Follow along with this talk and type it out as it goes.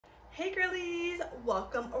Hey girlies,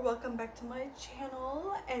 welcome back to my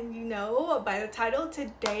channel. And you know by the title,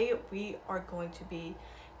 today we are going to be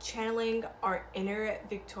channeling our inner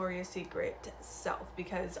Victoria's Secret self,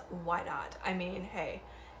 because why not? I mean, hey,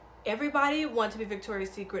 everybody wants to be Victoria's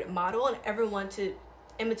Secret model and everyone to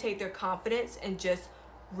imitate their confidence and just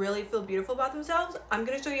really feel beautiful about themselves. I'm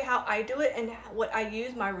going to show you how I do it and what I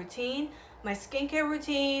use, my routine, my skincare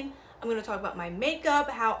routine. I'm going to talk about my makeup,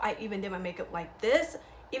 how I even did my makeup like this.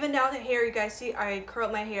 Even down to hair, you guys see I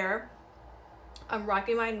curled my hair. I'm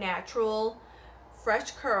rocking my natural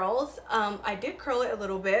fresh curls. I did curl it a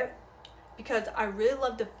little bit because I really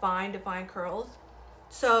love defined curls.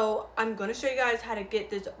 So I'm going to show you guys how to get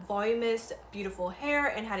this voluminous, beautiful hair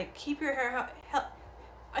and how to keep your hair I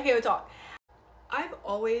can't even talk. I've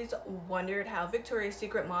always wondered how Victoria's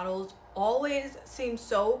Secret models always seem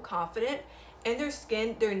so confident in their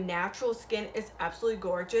skin. Their natural skin is absolutely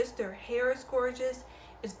gorgeous. Their hair is gorgeous.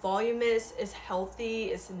 It's voluminous, it's healthy,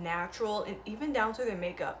 it's natural, and even down to their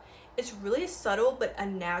makeup. It's really subtle, but a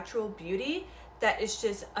natural beauty that is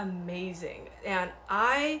just amazing. And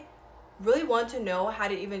I really want to know how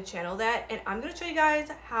to even channel that. And I'm going to show you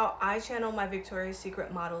guys how I channel my Victoria's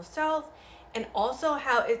Secret model self, and also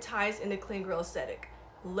how it ties into clean girl aesthetic.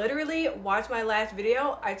 Literally, watch my last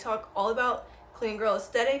video. I talk all about clean girl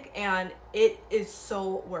aesthetic, and it is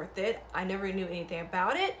so worth it. I never knew anything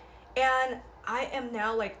about it, and I am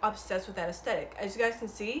now like obsessed with that aesthetic. As you guys can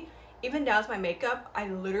see, even down to my makeup, I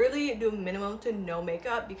literally do minimum to no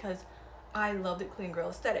makeup because I love the clean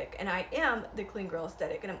girl aesthetic, and I am the clean girl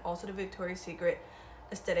aesthetic, and I'm also the Victoria's Secret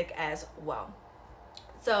aesthetic as well.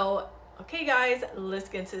 So okay guys, let's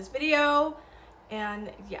get into this video.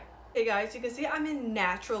 And yeah, hey guys, you can see I'm in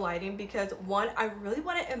natural lighting because one, I really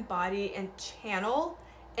want to embody and channel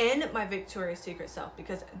in my Victoria's Secret self,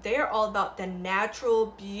 because they're all about the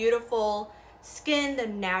natural beautiful skin, the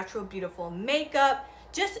natural beautiful makeup,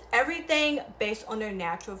 just everything based on their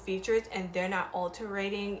natural features, and they're not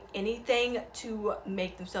altering anything to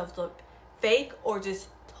make themselves look fake or just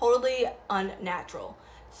totally unnatural.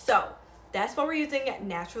 So that's why we're using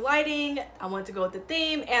natural lighting. I want to go with the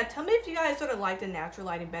theme, and tell me if you guys sort of like the natural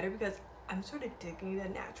lighting better, because I'm sort of digging the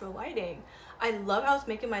natural lighting. I love how it's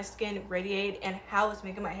making my skin radiate and how it's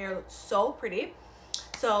making my hair look so pretty.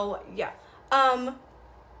 So yeah,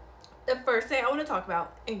 the first thing I want to talk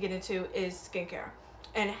about and get into is skincare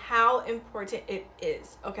and how important it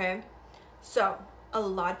is. Okay, so a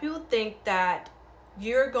lot of people think that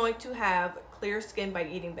you're going to have clear skin by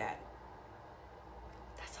eating bad.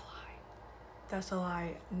 That's a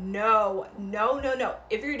lie. No.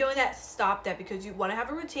 If you're doing that, stop that, because you want to have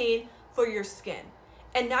a routine for your skin,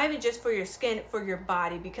 and not even just for your skin, for your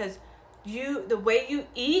body, because the way you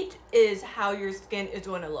eat is how your skin is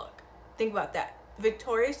going to look. Think about that.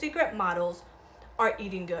 Victoria's Secret models are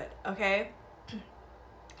eating good, okay?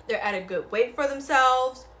 They're at a good weight for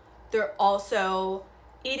themselves. They're also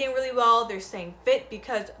eating really well. They're staying fit,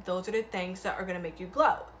 because those are the things that are going to make you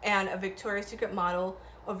glow. And a Victoria's Secret model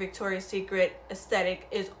or Victoria's Secret aesthetic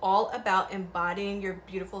is all about embodying your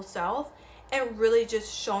beautiful self and really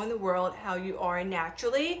just showing the world how you are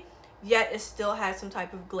naturally, yet it still has some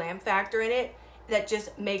type of glam factor in it that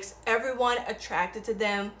just makes everyone attracted to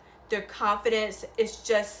them. Their confidence is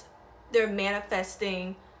just, they're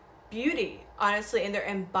manifesting beauty, honestly, and they're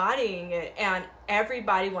embodying it, and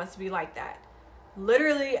everybody wants to be like that.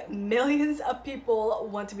 Literally millions of people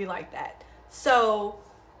want to be like that. So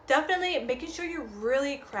definitely making sure you're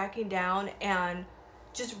really cracking down and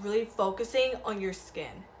just really focusing on your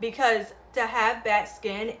skin, because to have bad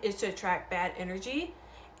skin is to attract bad energy,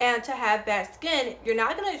 and to have bad skin, you're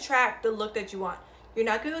not going to attract the look that you want. You're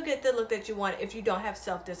not going to get the look that you want if you don't have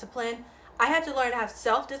self-discipline. I had to learn to have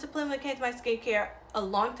self-discipline when it came to my skincare a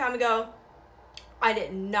long time ago. I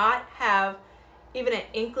did not have even an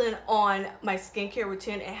inkling on my skincare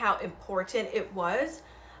routine and how important it was.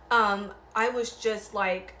 I was just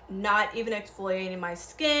like not even exfoliating my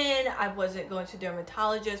skin. I wasn't going to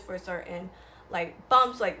dermatologist for certain like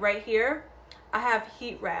bumps. Like right here, I have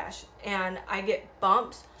heat rash and I get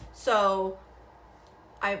bumps. So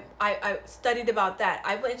I studied about that.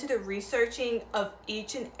 I went into the researching of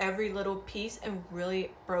each and every little piece and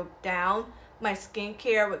really broke down my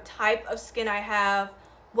skincare, what type of skin I have,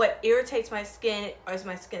 what irritates my skin. Is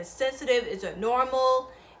my skin sensitive? Is it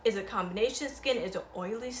normal? Is it combination skin? Is it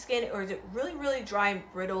oily skin? Or is it really dry and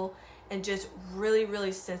brittle and just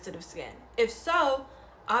really sensitive skin? If so,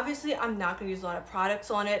 obviously I'm not going to use a lot of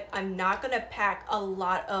products on it. I'm not going to pack a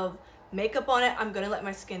lot of makeup on it. I'm going to let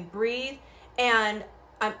my skin breathe, and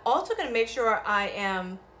I'm also going to make sure I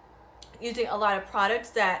am using a lot of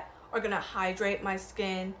products that are going to hydrate my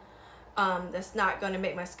skin, That's not going to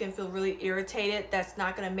make my skin feel really irritated. That's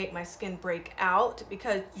not going to make my skin break out,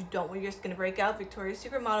 because you don't want your skin to break out. Victoria's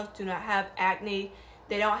Secret models do not have acne.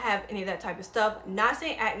 They don't have any of that type of stuff. Not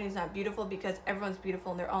saying acne is not beautiful, because everyone's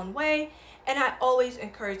beautiful in their own way. And I always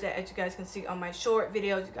encourage that, as you guys can see on my short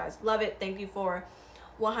videos. You guys love it. Thank you for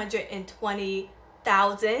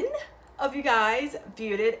 120,000 of you guys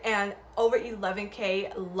viewed it, and over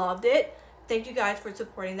 11K loved it. Thank you guys for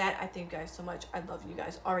supporting that. I thank you guys so much. I love you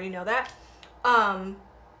guys. Already know that. But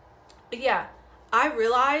yeah, I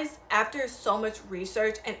realized after so much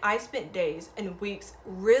research, and I spent days and weeks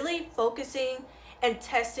really focusing and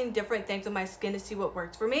testing different things on my skin to see what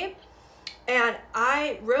works for me. And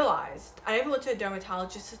I realized, I even went to a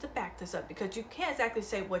dermatologist just to back this up, because you can't exactly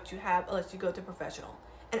say what you have unless you go to a professional.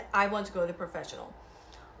 And I want to go to a professional.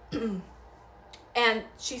 And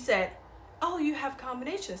she said, oh, you have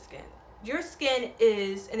combination skin. Your skin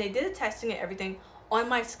is, and they did the testing and everything on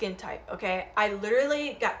my skin type, okay? I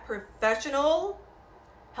literally got professional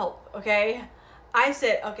help, okay? I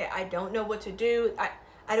said, okay, I don't know what to do.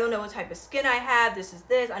 I don't know what type of skin I have. This is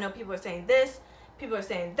this. I know people are saying this. People are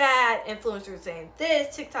saying that. Influencers are saying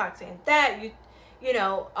this. TikTok saying that. You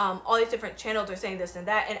know, all these different channels are saying this and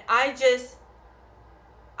that. And I just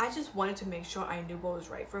wanted to make sure I knew what was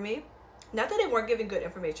right for me. Not that they weren't giving good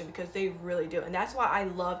information, because they really do. And that's why I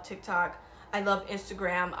love TikTok. I love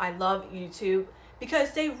Instagram. I love YouTube,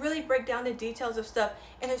 because they really break down the details of stuff.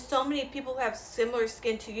 And there's so many people who have similar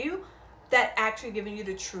skin to you that actually giving you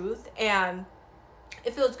the truth. And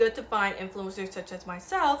it feels good to find influencers such as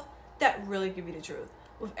myself that really give you the truth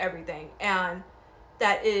with everything. And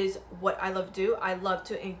that is what I love to do. I love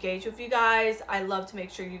to engage with you guys. I love to make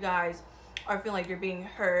sure you guys are feeling like you're being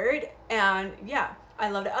heard. And yeah, I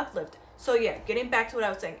love to uplift. So yeah, getting back to what I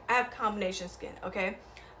was saying, I have combination skin, okay?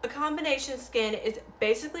 A combination skin is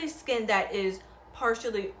basically skin that is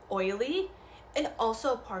partially oily and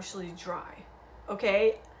also partially dry,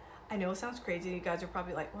 okay? I know it sounds crazy. You guys are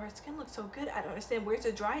probably like, well, her skin looks so good. I don't understand. Where's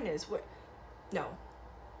the dryness? No.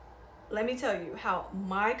 Let me tell you how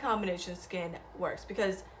my combination skin works,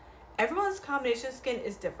 because everyone's combination skin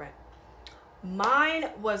is different.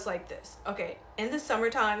 Mine was like this, okay? In the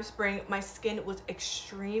summertime, spring, my skin was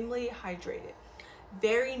extremely hydrated,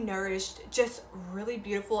 very nourished, just really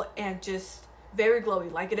beautiful, and just very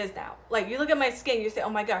glowy, like it is now. Like, you look at my skin, you say, oh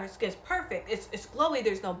my god, her skin's perfect. It's glowy.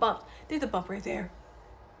 There's no bumps. There's a bump right there.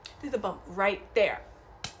 There's a bump right there.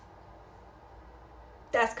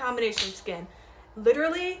 That's combination skin.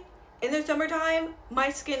 Literally, in the summertime, my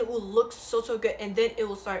skin will look so good, and then it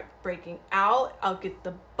will start breaking out. I'll get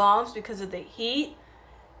the bumps because of the heat,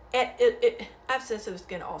 and I have sensitive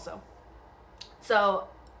skin also. So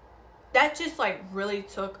that just like really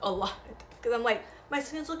took a lot, because I'm like, my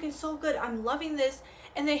skin's looking so good, I'm loving this,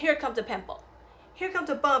 and then here comes a pimple, here comes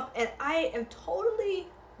a bump, and I am totally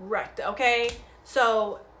wrecked, okay?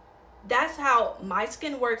 So that's how my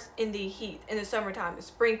skin works in the heat. In the summertime, the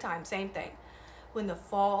springtime, same thing. When the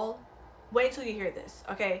fall, wait till you hear this,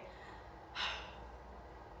 okay?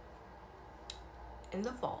 In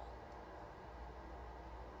the fall,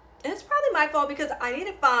 and it's probably my fault, because I need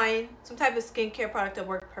to find some type of skincare product that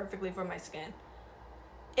works perfectly for my skin.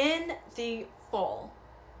 In the fall,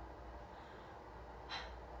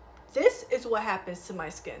 this is what happens to my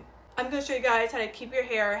skin. I'm going to show you guys how to keep your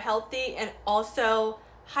hair healthy, and also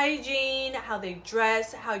hygiene, how they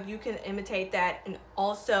dress, how you can imitate that, and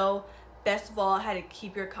also, best of all, how to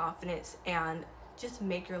keep your confidence and just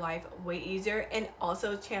make your life way easier, and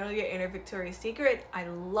also channel your inner Victoria's Secret. I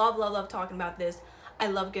love talking about this. I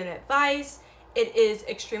love giving advice. It is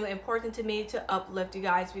extremely important to me to uplift you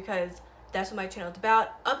guys, because that's what my channel is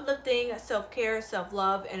about: uplifting, self-care,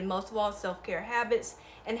 self-love, and most of all, self-care habits,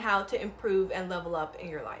 and how to improve and level up in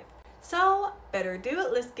your life. So better do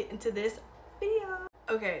it. Let's get into this video.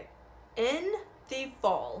 Okay, in the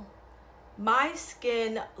fall, my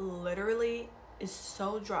skin literally is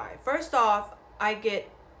so dry. First off, I get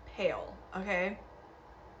pale, okay?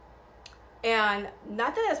 And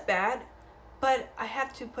not that that's bad, but I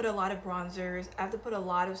have to put a lot of bronzers. I have to put a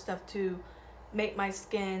lot of stuff to make my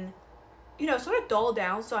skin, you know, sort of dull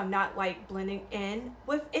down, so I'm not like blending in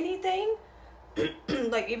with anything.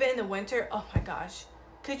 Like even in the winter, oh my gosh.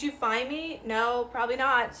 Could you find me? No, probably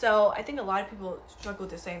not. So I think a lot of people struggle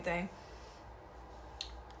with the same thing.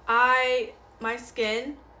 My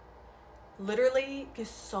skin literally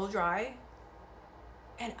gets so dry,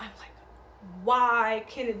 and I'm like, why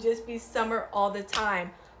can't it just be summer all the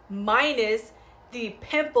time, minus the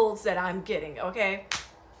pimples that I'm getting, okay?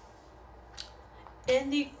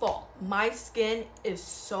 In the fall, my skin is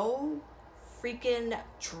so freaking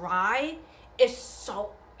dry. It's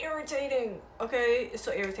so irritating. Okay, it's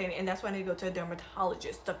so irritating, and that's why I need to go to a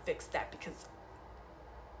dermatologist to fix that, because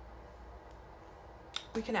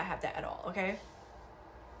we cannot have that at all. Okay,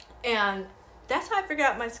 and that's how I figured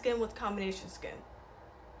out my skin was combination skin,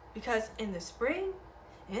 because in the spring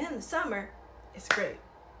and in the summer it's great,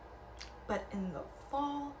 but in the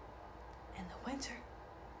fall and the winter,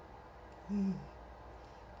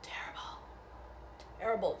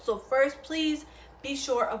 terrible. So first, please be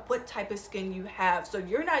sure of what type of skin you have, so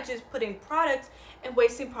you're not just putting products and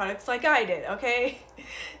wasting products like I did. Okay,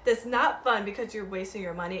 that's not fun, because you're wasting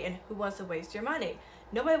your money, and who wants to waste your money?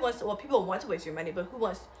 Nobody wants to. Well, people want to waste your money, but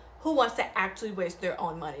who wants to actually waste their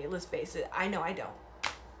own money? Let's face it, I know I don't.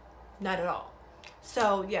 Not at all.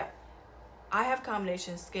 So yeah, I have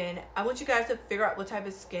combination skin. I want you guys to figure out what type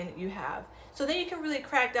of skin you have, so then you can really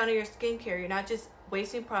crack down on your skincare. You're not just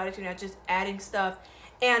wasting products, you're not just adding stuff.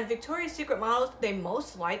 And Victoria's Secret models, they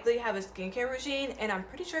most likely have a skincare regime, and I'm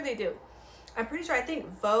pretty sure they do. I think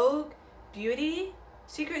Vogue Beauty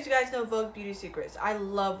Secrets, you guys know Vogue Beauty Secrets. I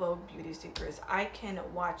love Vogue Beauty Secrets. I can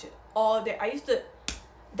watch it all day.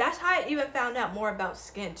 That's how I even found out more about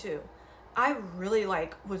skin too. I really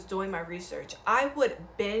was doing my research. I would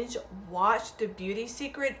binge watch the beauty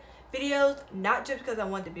secret videos, not just because I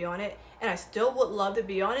wanted to be on it, and I still would love to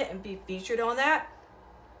be on it and be featured on that.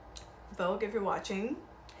 Vogue, if you're watching,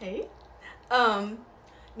 hey.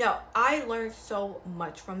 No, I learned so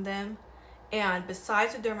much from them, and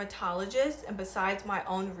besides the dermatologist and besides my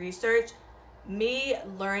own research, me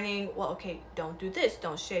learning, well, okay, don't do this,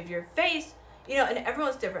 don't shave your face, and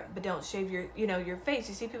everyone's different, but don't shave your face.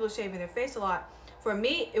 You see people shaving their face a lot. For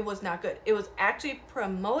me, it was not good. It was actually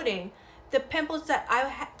promoting the pimples that I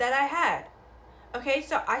had. Okay,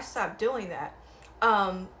 so I stopped doing that.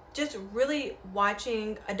 Just really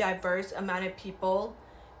watching a diverse amount of people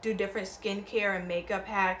do different skincare and makeup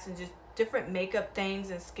hacks, and just different makeup things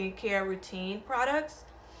and skincare routine products,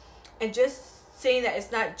 and just seeing that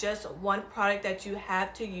it's not just one product that you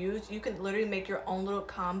have to use. You can literally make your own little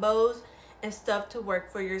combos and stuff to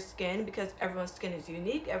work for your skin, because everyone's skin is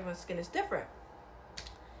unique, everyone's skin is different.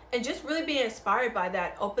 And just really being inspired by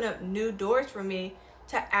that opened up new doors for me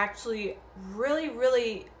to actually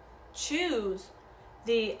really choose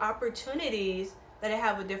the opportunities that I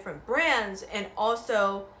have with different brands, and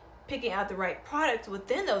also picking out the right products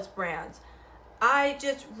within those brands. I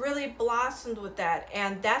just really blossomed with that,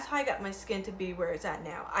 and that's how I got my skin to be where it's at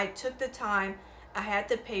now. I took the time, I had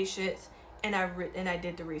the patience, and I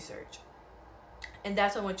did the research. And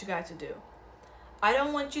that's what I want you guys to do. I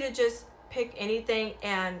don't want you to just pick anything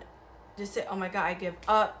and just say, oh my God, I give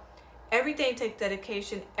up. Everything takes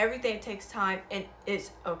dedication, everything takes time, and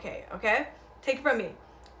it's okay, okay? Take it from me.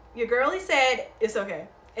 Your girlie said it's okay,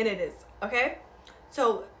 and it is, okay?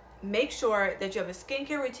 So make sure that you have a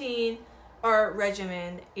skincare routine or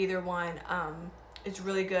regimen, either one. It's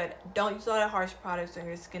really good. Don't use a lot of harsh products on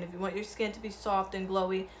your skin. If you want your skin to be soft and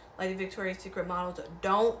glowy like the Victoria's Secret models,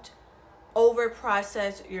 don't over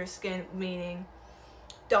process your skin, meaning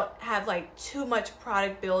don't have too much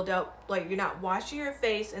product buildup. You're not washing your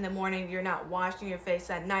face in the morning, you're not washing your face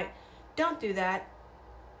at night. Don't do that.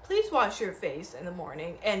 Please wash your face in the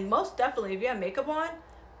morning, and most definitely if you have makeup on,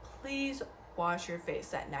 please wash your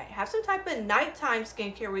face at night. Have some type of nighttime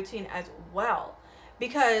skincare routine as well,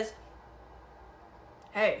 because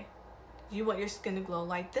hey, you want your skin to glow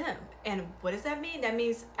like them. And what does that mean? That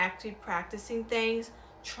means actually practicing things,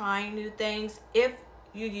 trying new things. If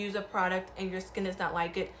you use a product and your skin does not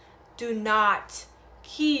like it, do not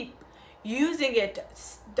keep using it.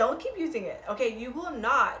 Don't keep using it, okay? You will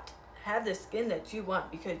not have the skin that you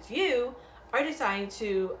want, because you are deciding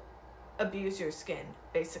to abuse your skin,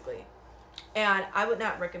 basically. And I would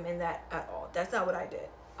not recommend that at all. That's not what I did.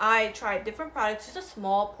 I tried different products, just a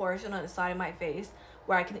small portion on the side of my face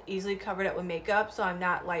where I can easily cover it up with makeup, so I'm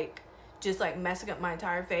not just messing up my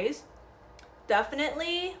entire face.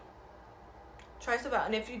 Definitely try stuff out.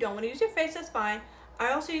 And if you don't want to use your face, that's fine.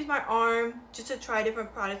 I also use my arm just to try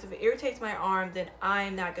different products. If it irritates my arm, then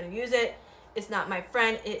I'm not going to use it. It's not my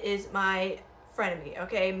friend, it is my frenemy,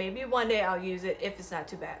 okay? Maybe one day I'll use it if it's not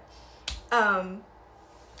too bad.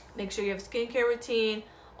 Make sure you have a skincare routine,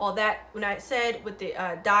 all that. When I said with the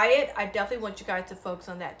diet, I definitely want you guys to focus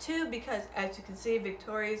on that too, because as you can see,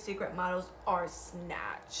 Victoria's Secret models are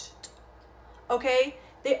snatched, okay?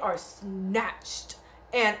 They are snatched.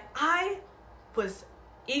 And I was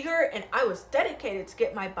eager and I was dedicated to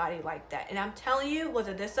get my body like that. And I'm telling you, was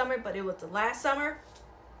it this summer, but it was the last summer,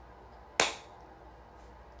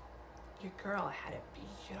 your girl had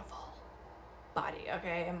a beautiful body,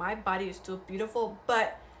 okay? And my body is still beautiful,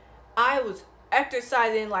 but I was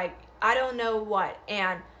exercising I don't know what,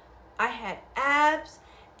 and I had abs,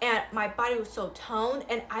 and my body was so toned,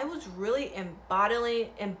 and I was really embodying,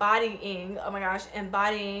 oh my gosh,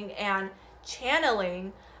 embodying and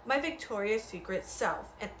channeling my Victoria's Secret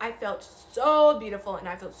self. And I felt so beautiful and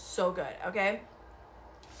I felt so good, okay?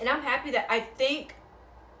 And I'm happy that I think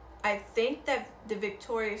that the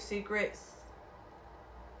Victoria's Secret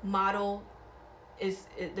model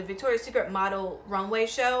the Victoria's Secret model runway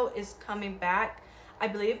show is coming back. I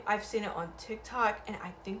believe I've seen it on TikTok, and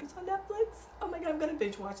I think it's on Netflix. Oh my god, I'm gonna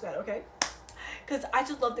binge watch that, okay? Because I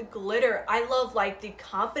just love the glitter. I love like the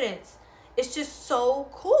confidence. It's just so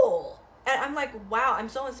cool. And I'm like, wow, I'm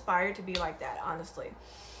so inspired to be like that, honestly.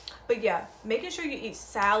 But yeah, making sure you eat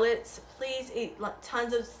salads. Please eat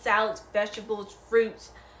tons of salads, vegetables,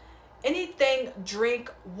 fruits, anything.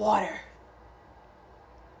 Drink water.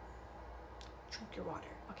 Drink your water,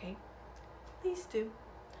 okay? Please do.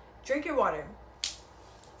 Drink your water.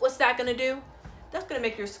 What's that gonna do? That's gonna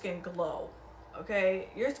make your skin glow, okay?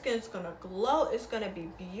 Your skin's gonna glow. It's gonna be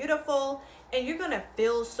beautiful, and you're gonna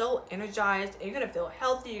feel so energized, and you're gonna feel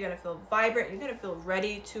healthy. You're gonna feel vibrant. You're gonna feel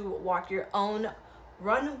ready to walk your own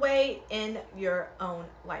runway in your own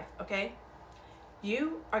life, okay?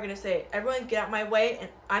 You are gonna say, everyone get out my way, and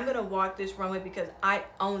I'm gonna walk this runway because I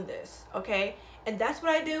own this, okay? And that's what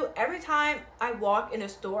I do every time I walk in a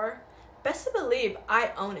store. Best to believe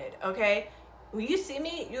I own it, okay? When you see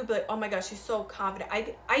me, you'll be like, oh my gosh, she's so confident.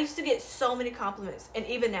 I used to get so many compliments, and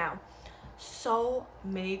even now, so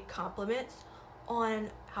many compliments on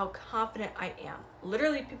how confident I am.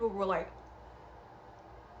 Literally, people were like,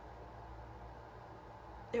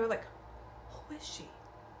 who is she?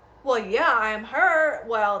 Well, yeah, I'm her.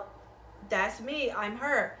 Well, that's me. I'm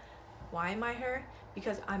her. Why am I her?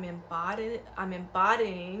 Because I'm embodying,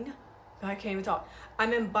 I can't even talk.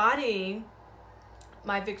 I'm embodying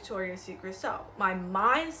my Victoria's Secret self. My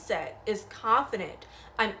mindset is confident.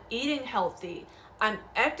 I'm eating healthy. I'm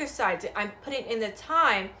exercising. I'm putting in the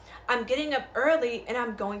time. I'm getting up early and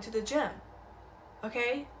I'm going to the gym.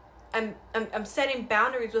 Okay? I'm setting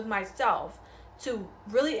boundaries with myself to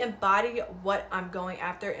really embody what I'm going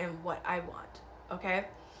after and what I want. Okay?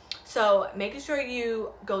 So making sure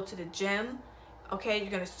you go to the gym. Okay,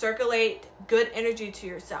 you're gonna circulate good energy to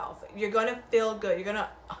yourself. You're gonna feel good. You're gonna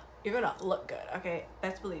look good. Okay,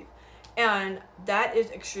 best believe. And that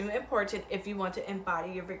is extremely important if you want to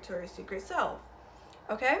embody your Victoria's Secret self.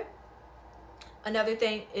 Okay. Another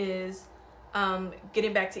thing is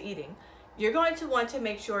getting back to eating. You're going to want to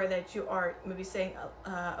make sure that you are maybe staying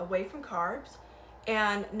away from carbs,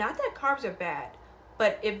 and not that carbs are bad.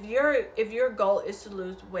 But if your goal is to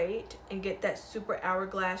lose weight and get that super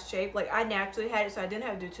hourglass shape, like I naturally had it, so I didn't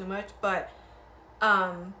have to do too much. But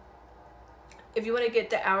if you want to get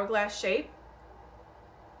the hourglass shape,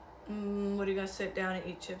 what are you gonna sit down and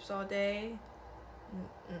eat chips all day?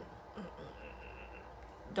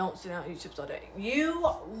 Don't sit down and eat chips all day. You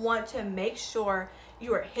want to make sure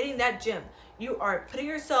you are hitting that gym. You are putting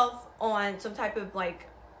yourself on some type of like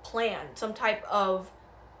plan, some type of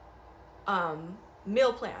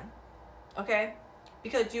meal plan, okay?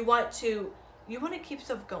 Because you want to keep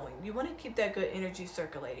stuff going. You want to keep that good energy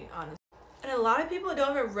circulating, honestly. And a lot of people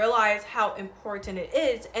don't even realize how important it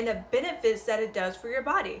is and the benefits that it does for your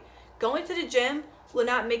body. Going to the gym will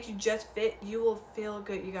not make you just fit. You will feel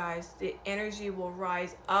good, you guys. The energy will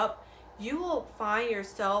rise up. You will find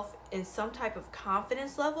yourself in some type of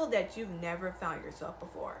confidence level that you've never found yourself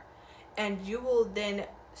before. And you will then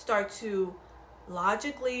start to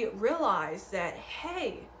logically realize that,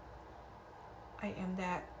 hey, I am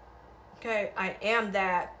that. Okay, I am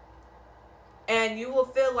that. And you will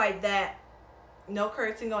feel like that. No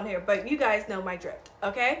cursing on here, but you guys know my drift,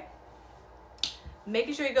 okay?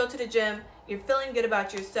 Making sure you go to the gym. You're feeling good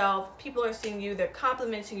about yourself. People are seeing you. They're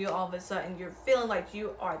complimenting you all of a sudden. You're feeling like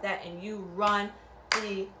you are that and you run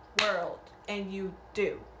the world. And you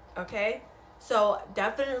do, okay? So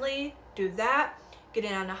definitely do that.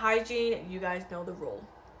 Getting on the hygiene. You guys know the rule.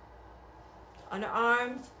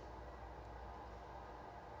 Underarms.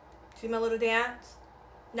 See my little dance?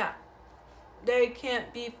 No. They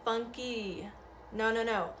can't be funky. No, no,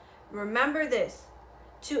 no. Remember this.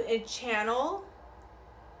 To channel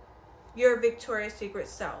your Victoria's Secret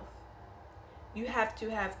self, you have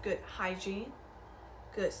to have good hygiene,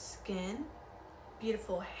 good skin,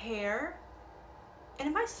 beautiful hair. And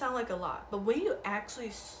it might sound like a lot, but when you actually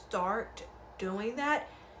start doing that,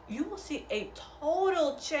 you will see a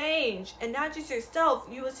total change. And not just yourself,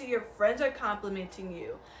 you will see your friends are complimenting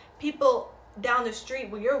you. People down the street,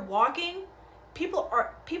 when you're walking,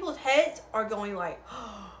 people's heads are going like,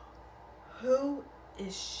 oh, who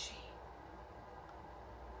is she?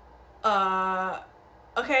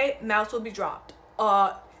 Okay, mouse will be dropped.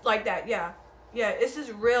 Like that, yeah. Yeah, this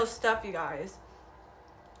is real stuff, you guys.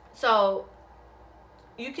 So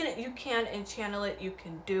you can and channel it. You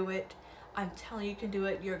can do it. I'm telling you, you can do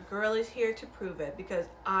it. Your girl is here to prove it because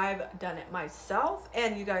I've done it myself,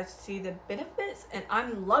 and you guys see the benefits, and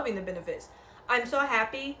I'm loving the benefits. I'm so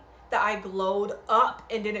happy that I glowed up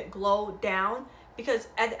and didn't glow down, because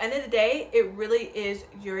at the end of the day, it really is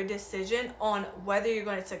your decision on whether you're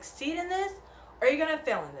going to succeed in this or you're going to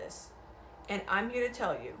fail in this. And I'm here to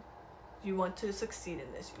tell you, you want to succeed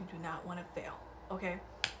in this. You do not want to fail, okay?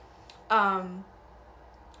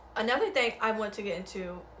 Another thing I want to get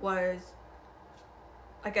into was,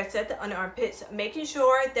 like I said, the under armpits. Making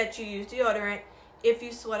sure that you use deodorant. If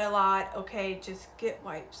you sweat a lot, okay, just get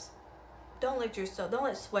wipes. Don't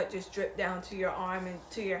let sweat just drip down to your arm and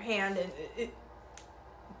to your hand, and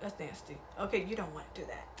that's nasty. Okay, you don't want to do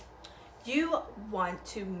that. You want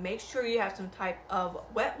to make sure you have some type of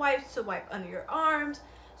wet wipes to wipe under your arms,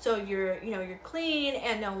 so you're clean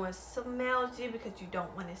and no one smells you because you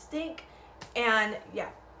don't want to stink. And yeah.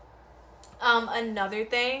 Another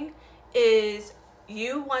thing is,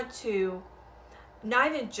 you want to,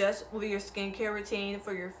 not even just with your skincare routine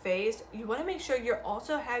for your face, you want to make sure you're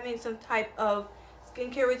also having some type of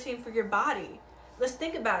skincare routine for your body. Let's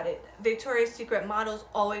think about it. Victoria's Secret models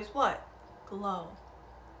always what? Glow.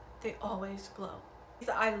 They always glow.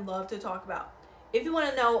 I love to talk about. If you want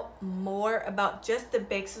to know more about just the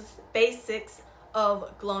basics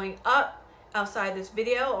of glowing up outside this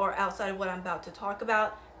video or outside of what I'm about to talk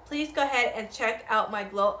about, please go ahead and check out my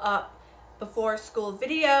glow up before school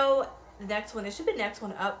video. The next one, it should be the next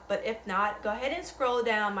one up, but if not, go ahead and scroll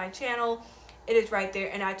down my channel. It is right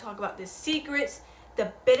there, and I talk about the secrets,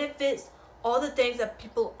 the benefits, all the things that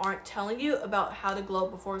people aren't telling you about how to glow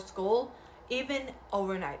before school, even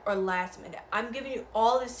overnight or last minute. I'm giving you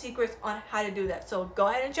all the secrets on how to do that. So go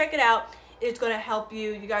ahead and check it out. It's going to help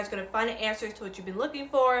you. You guys are going to find the answers to what you've been looking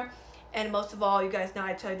for. And most of all, you guys know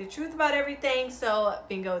I tell you the truth about everything. So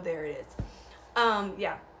bingo, there it is.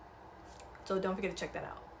 Yeah. So don't forget to check that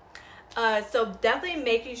out. So definitely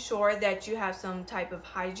making sure that you have some type of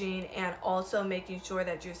hygiene, and also making sure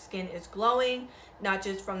that your skin is glowing, not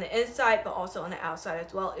just from the inside, but also on the outside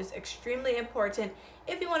as well, is extremely important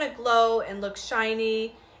if you want to glow and look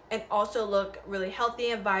shiny and also look really healthy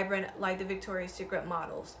and vibrant like the Victoria's Secret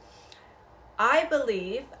models. I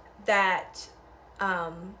believe that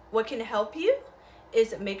what can help you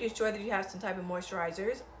is making sure that you have some type of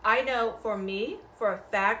moisturizers. I know for me, for a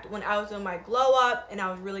fact, when I was doing my glow up and I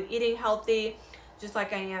was really eating healthy, just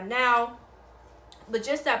like I am now, but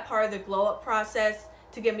just that part of the glow up process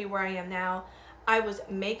to get me where I am now, I was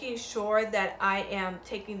making sure that I am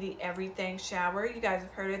taking the everything shower. You guys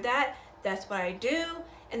have heard of that. That's what I do,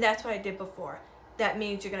 and that's what I did before. That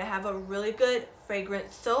means you're going to have a really good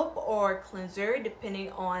fragrant soap or cleanser,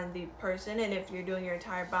 depending on the person. And if you're doing your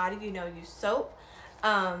entire body, use soap.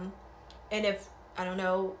 And if, I don't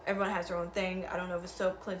know, everyone has their own thing. I don't know if a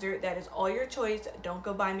soap cleanser, that is all your choice. Don't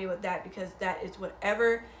go by me with that, because that is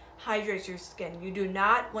whatever hydrates your skin. You do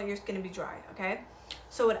not want your skin to be dry, okay?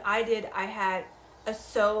 So what I did, I had a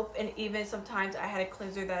soap, and even sometimes I had a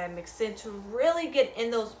cleanser that I mixed in to really get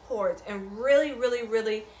in those pores and really, really,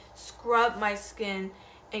 really scrub my skin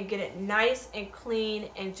and get it nice and clean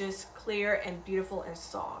and just clear and beautiful and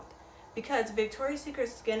soft. Because Victoria's Secret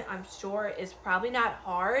skin, I'm sure, is probably not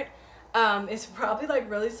hard. It's probably like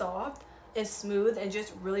really soft and smooth and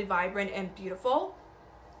just really vibrant and beautiful.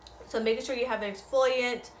 So making sure you have an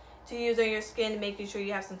exfoliant to use on your skin, making sure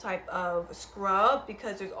you have some type of scrub,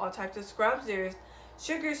 because there's all types of scrubs. There's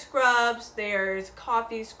sugar scrubs, there's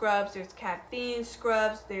coffee scrubs, there's caffeine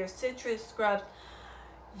scrubs, there's citrus scrubs.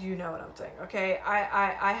 You know what I'm saying, okay?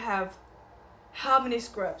 I have how many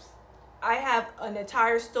scrubs? I have an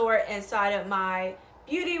entire store inside of my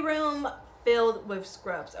beauty room filled with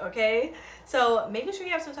scrubs, okay? So making sure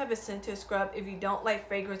you have some type of scented scrub. If you don't like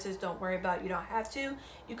fragrances, don't worry about it. You don't have to.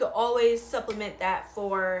 You could always supplement that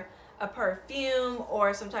for a perfume,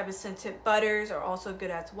 or some type of scented butters are also good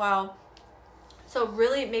as well. So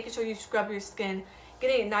really making sure you scrub your skin,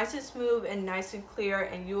 getting it nice and smooth and nice and clear,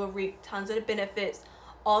 and you will reap tons of the benefits.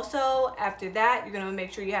 Also, after that, you're going to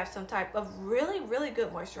make sure you have some type of really, really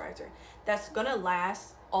good moisturizer that's going to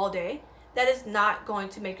last all day. That is not going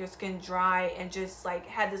to make your skin dry and just like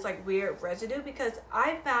have this like weird residue, because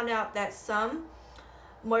I found out that some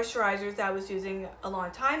moisturizers that I was using a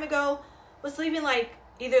long time ago was leaving like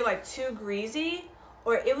either like too greasy,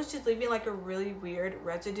 or it was just leaving like a really weird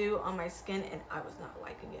residue on my skin, and I was not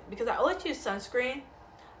liking it, because I always use sunscreen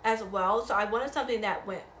as well. So I wanted something that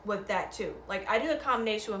went with that too. Like I do a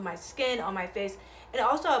combination with my skin, on my face, and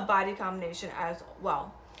also a body combination as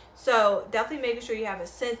well. So definitely making sure you have a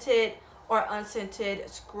scented or unscented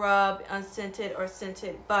scrub, unscented or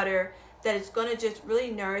scented butter that is going to just really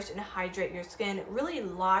nourish and hydrate your skin, really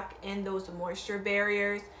lock in those moisture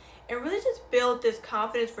barriers, and really just build this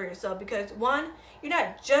confidence for yourself. Because one, you're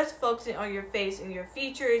not just focusing on your face and your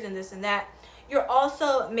features and this and that, you're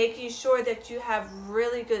also making sure that you have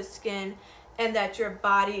really good skin and that your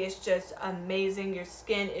body is just amazing, your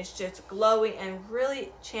skin is just glowing, and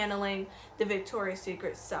really channeling the Victoria's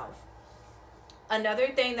Secret self. Another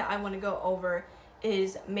thing that I want to go over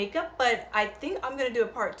is makeup, but I think I'm going to do a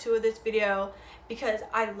part 2 of this video because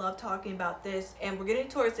I love talking about this, and we're getting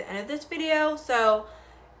towards the end of this video, so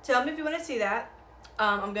tell me if you want to see that.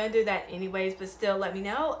 I'm going to do that anyways, but still let me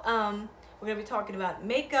know. We're going to be talking about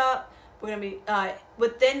makeup. We're going to be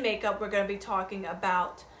within makeup, we're going to be talking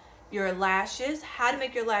about your lashes, how to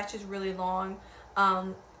make your lashes really long,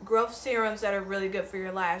 growth serums that are really good for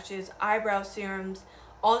your lashes, eyebrow serums,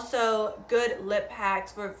 also good lip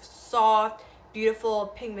hacks for soft,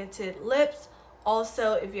 beautiful pigmented lips.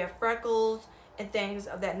 Also, if you have freckles and things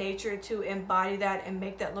of that nature, to embody that and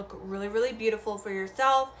make that look really, really beautiful for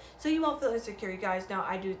yourself so you won't feel insecure. You guys know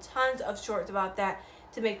I do tons of shorts about that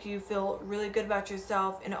to make you feel really good about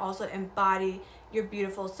yourself and also embody your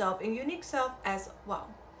beautiful self and unique self as well.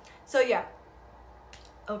 So yeah,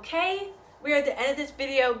 okay, we're at the end of this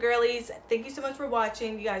video, girlies. Thank you so much for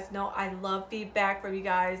watching. You guys know I love feedback from you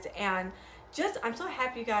guys, and just I'm so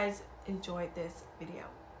happy you guys enjoyed this video.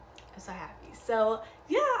 I'm so happy. So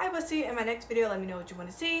yeah, I will see you in my next video. Let me know what you want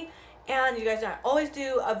to see, and you guys know I always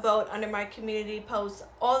do a vote under my community posts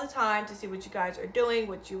all the time to see what you guys are doing,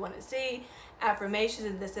 what you want to see, affirmations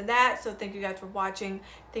and this and that. So thank you guys for watching.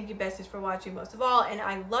 Thank you besties for watching most of all, and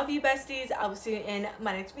I love you besties. I will see you in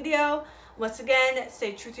my next video. Once again,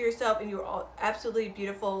 stay true to yourself, and you're all absolutely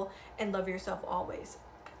beautiful, and love yourself always.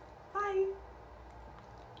 Bye.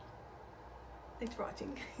 Thanks for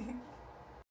watching.